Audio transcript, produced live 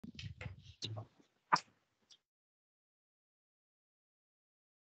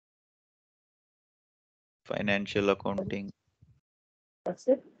Financial accounting. That's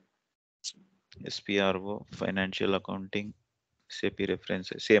it. SPRO, financial accounting, SAP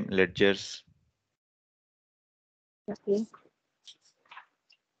references, same ledgers. Okay.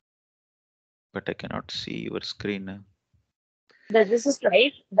 But I cannot see your screen. This is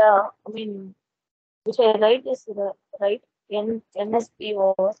right. Which I write is the right NSP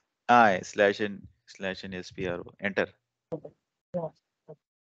or /n SPRO. Enter. no.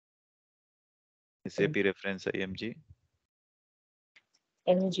 SAP reference IMG.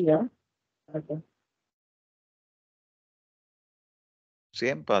 NGO. Okay.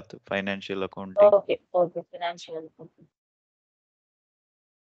 Same path. Financial accounting. Okay. Okay. Financial. Okay.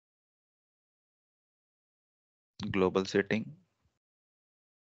 Global setting.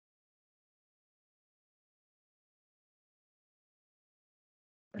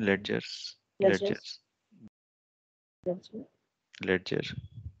 Ledgers. Ledgers. Ledger.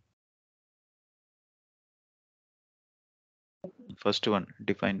 First one,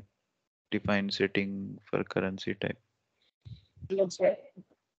 define setting for currency type. Ledger.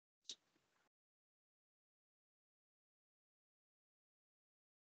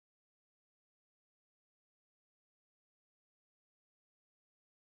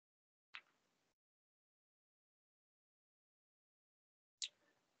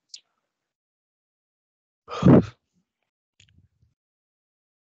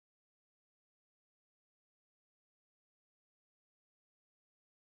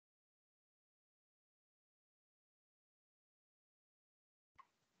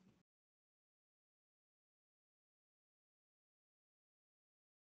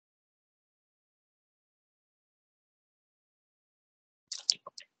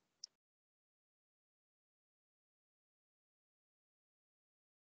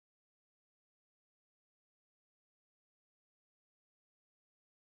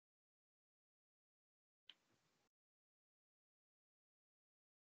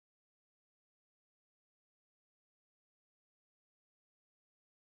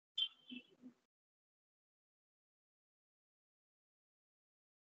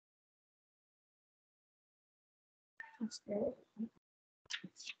 Okay.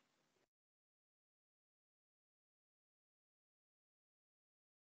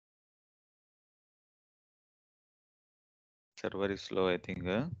 Server is slow, I think.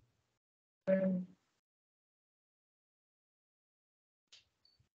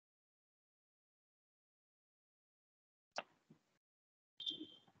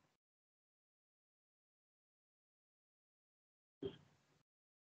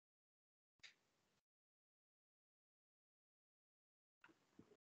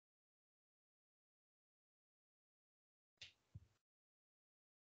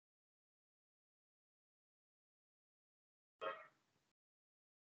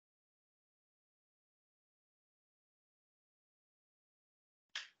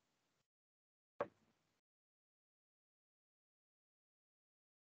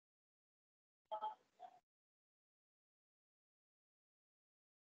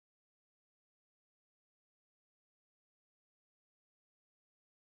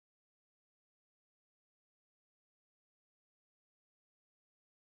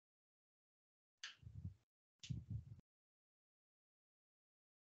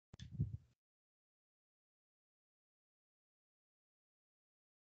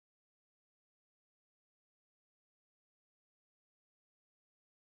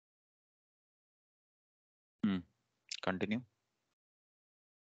 Continue.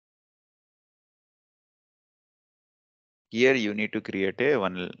 Here you need to create a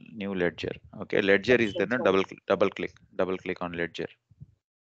one new ledger. Okay, ledger is there. No, double click on ledger.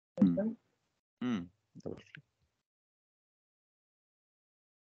 Double click.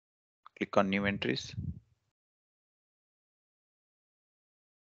 Click on new entries.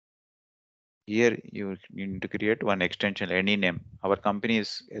 Here you need to create one extension, any name. Our company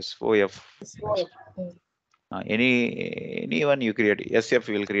is SOF. Anyone you create, SF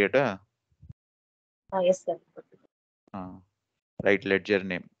will create a. Yes, sir. Right, ledger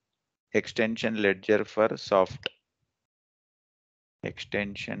name. Extension ledger for soft.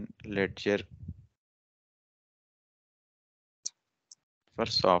 Extension ledger for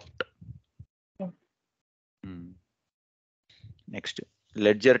soft. Next,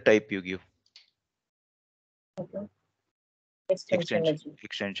 ledger type you give. Okay.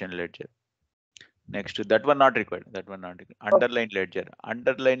 Extension ledger. Next, that one not required. That one not required. Underline ledger.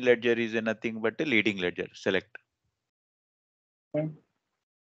 Underline ledger is nothing but a leading ledger. Select. Okay.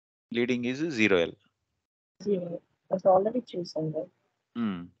 Leading is 0L. 0. That's already chosen, right?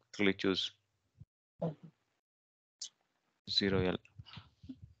 Click choose. 0L.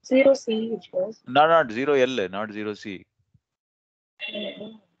 0C, which was? No, not 0L, not 0C.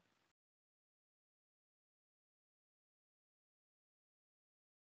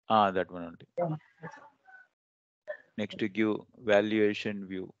 That one only. Yeah. Next to give valuation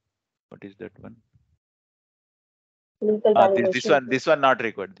view. What is that one? This one not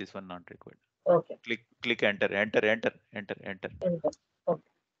required. This one not required. Okay. Click enter. Enter. Okay.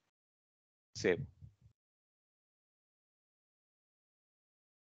 Save.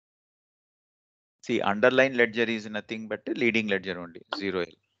 See, underline ledger is nothing but a leading ledger only.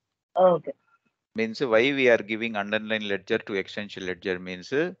 0L. Okay. Means why we are giving underline ledger to extension ledger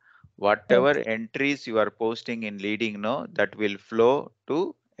means whatever entries you are posting in leading that will flow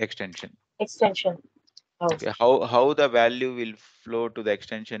to extension. Okay. How the value will flow to the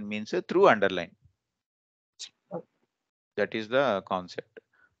extension means through underline. Okay. That is the concept.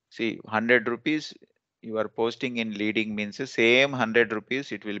 See, 100 rupees you are posting in leading means the same 100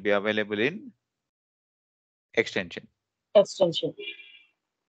 rupees it will be available in extension.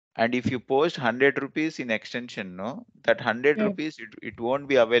 And if you post 100 rupees in extension, that 100 rupees it won't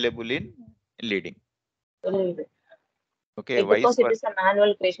be available in leading. Okay, because it is a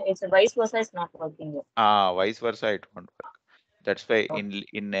manual creation. It's a vice versa is not working yet. Vice versa it won't work. That's why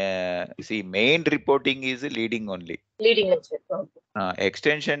see, main reporting is leading only. Leading ledger.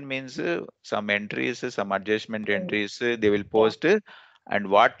 Extension means some entries, some adjustment entries they will post, and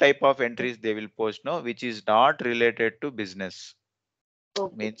what type of entries they will post, which is not related to business.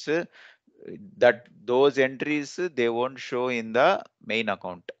 Means that those entries they won't show in the main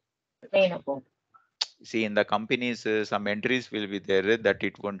account. See, in the companies, some entries will be there that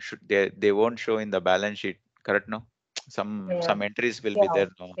it won't they won't show in the balance sheet. Correct? No, some entries will be there.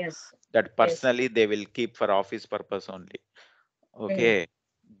 No, that personally they will keep for office purpose only. Okay,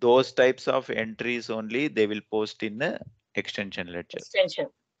 those types of entries only they will post in the extension ledger.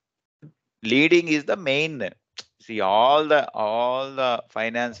 Leading is the main. See, all the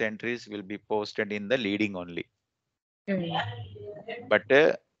finance entries will be posted in the leading only. But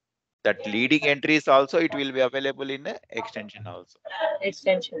that leading entries also it will be available in the extension also.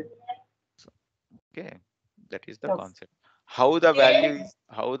 Okay, that is the concept. How the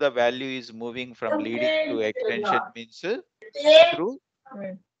value is moving from leading to extension means through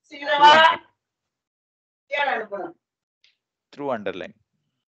underline.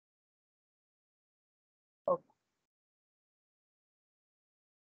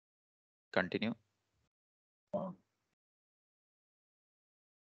 Continue.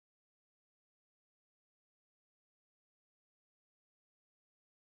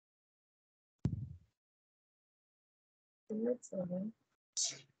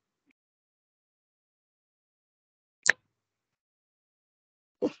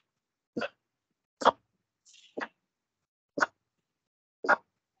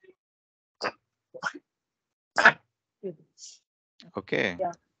 Okay.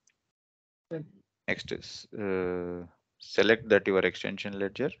 Next is select that your extension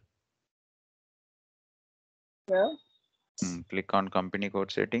ledger. Click on company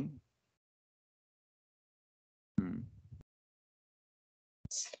code setting.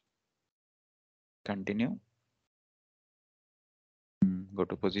 Continue. Go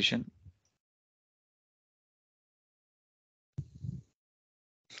to position.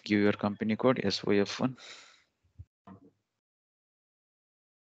 Give your company code SYF1.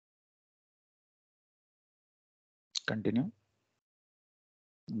 Continue.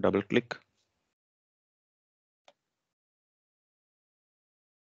 Double click.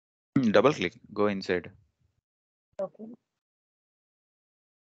 Double click. Go inside. Okay.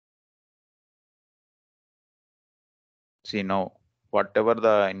 See now, whatever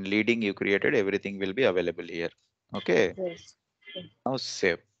the in leading you created, everything will be available here. Okay. Yes. Now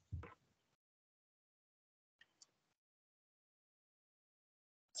save.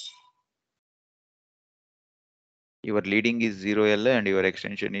 Your leading is 0L and your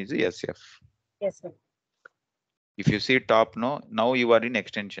extension is SF. Yes, sir. If you see top, now you are in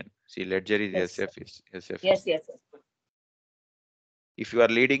extension. See, ledger is SF is SF. Yes. If you are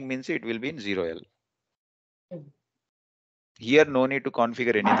leading means it will be in 0L. Here no need to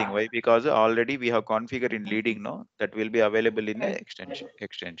configure anything. Why? Because already we have configured in leading, that will be available in the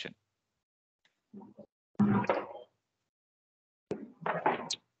extension.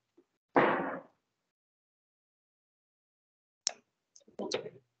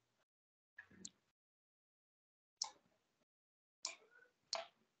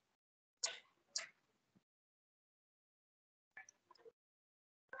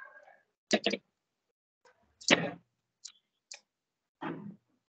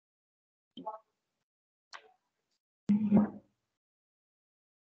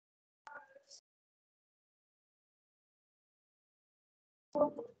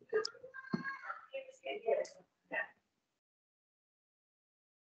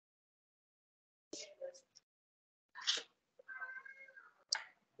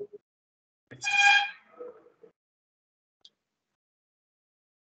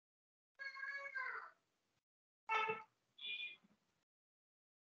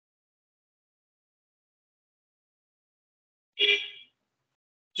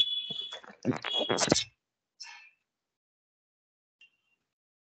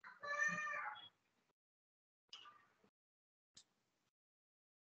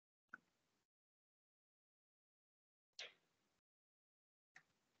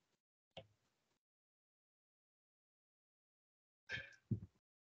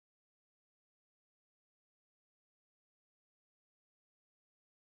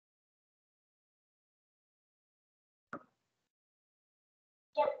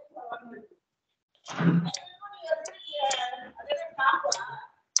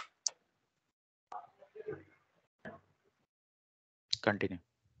 Continue.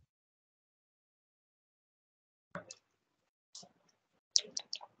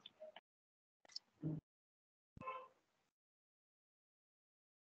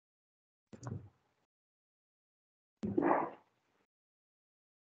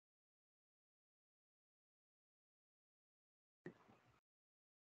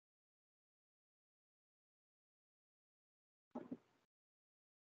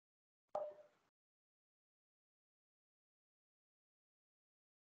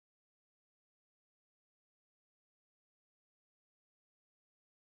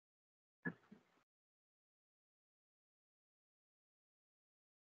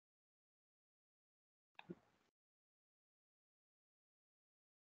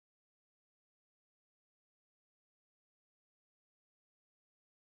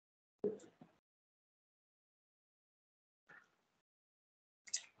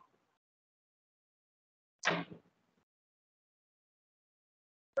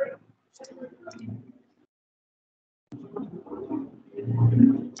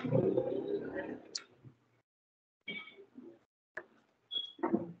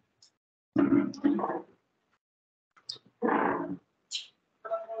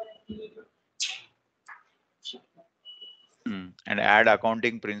 And add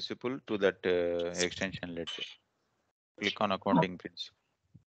accounting principle to that extension ledger. Click on accounting principle.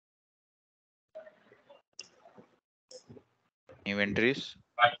 Inventories.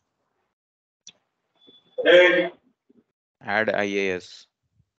 Add IAS.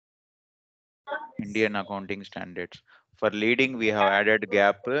 Indian Accounting Standards. For leading, we have added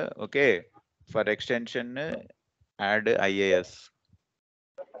gap. Okay. For extension, add IAS.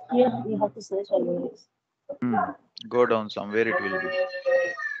 Yeah, you have to search IAS. Go down somewhere, it will be.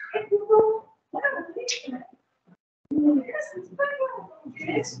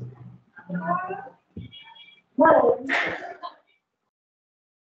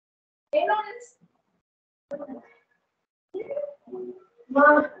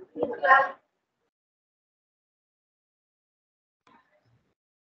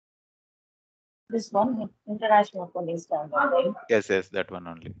 This one, international accounting standard, right? Yes, that one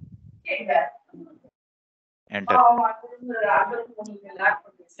only. Enter.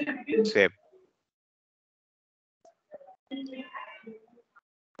 Save.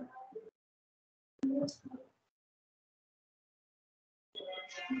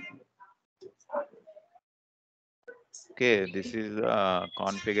 Okay, this is a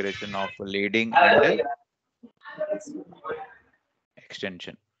configuration of leading and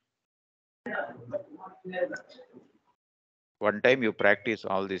extension. One time you practice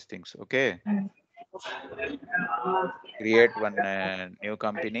all these things. Okay. Create one new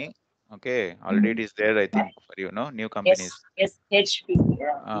company. Okay, already it is there, I think, for you know, new companies. Yes, HP.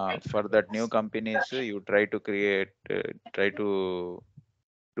 For that new companies, you try to create, try to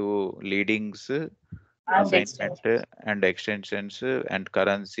do leadings, assignment and extensions and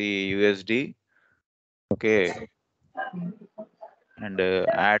currency USD. Okay, and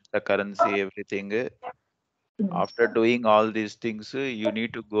add the currency, everything. After doing all these things, you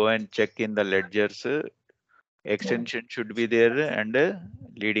need to go and check in the ledgers. Extension should be there and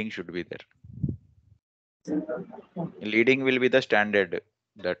leading should be there. Leading will be the standard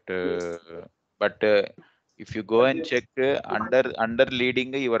that, but if you go and check under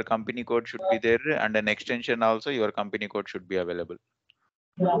leading, your company code should be there, and an extension also your company code should be available.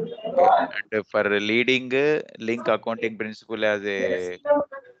 Okay. And for leading, link accounting principle as a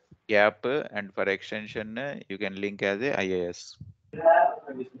gap, and for extension you can link as a IAS.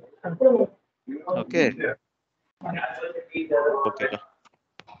 Okay. Okay.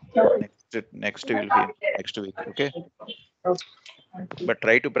 Next will be next week. Okay. But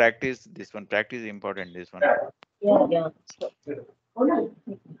try to practice this one. Practice is important. This one. Yeah.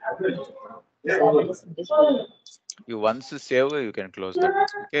 You once save, you can close that.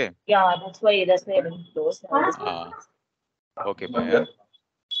 Okay. Yeah, that's why I didn't close. Okay, bye.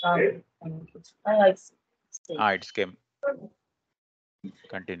 It's came.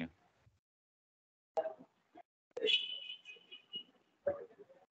 Continue.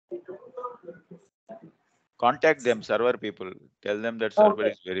 Contact them, server people. Tell them that server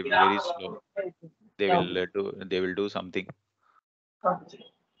is very slow. They will do something.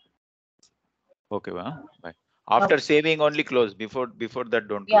 Okay, well, bye. After saving only close. Before that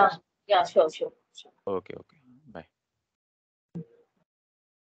don't close. Yeah, sure. Okay, bye.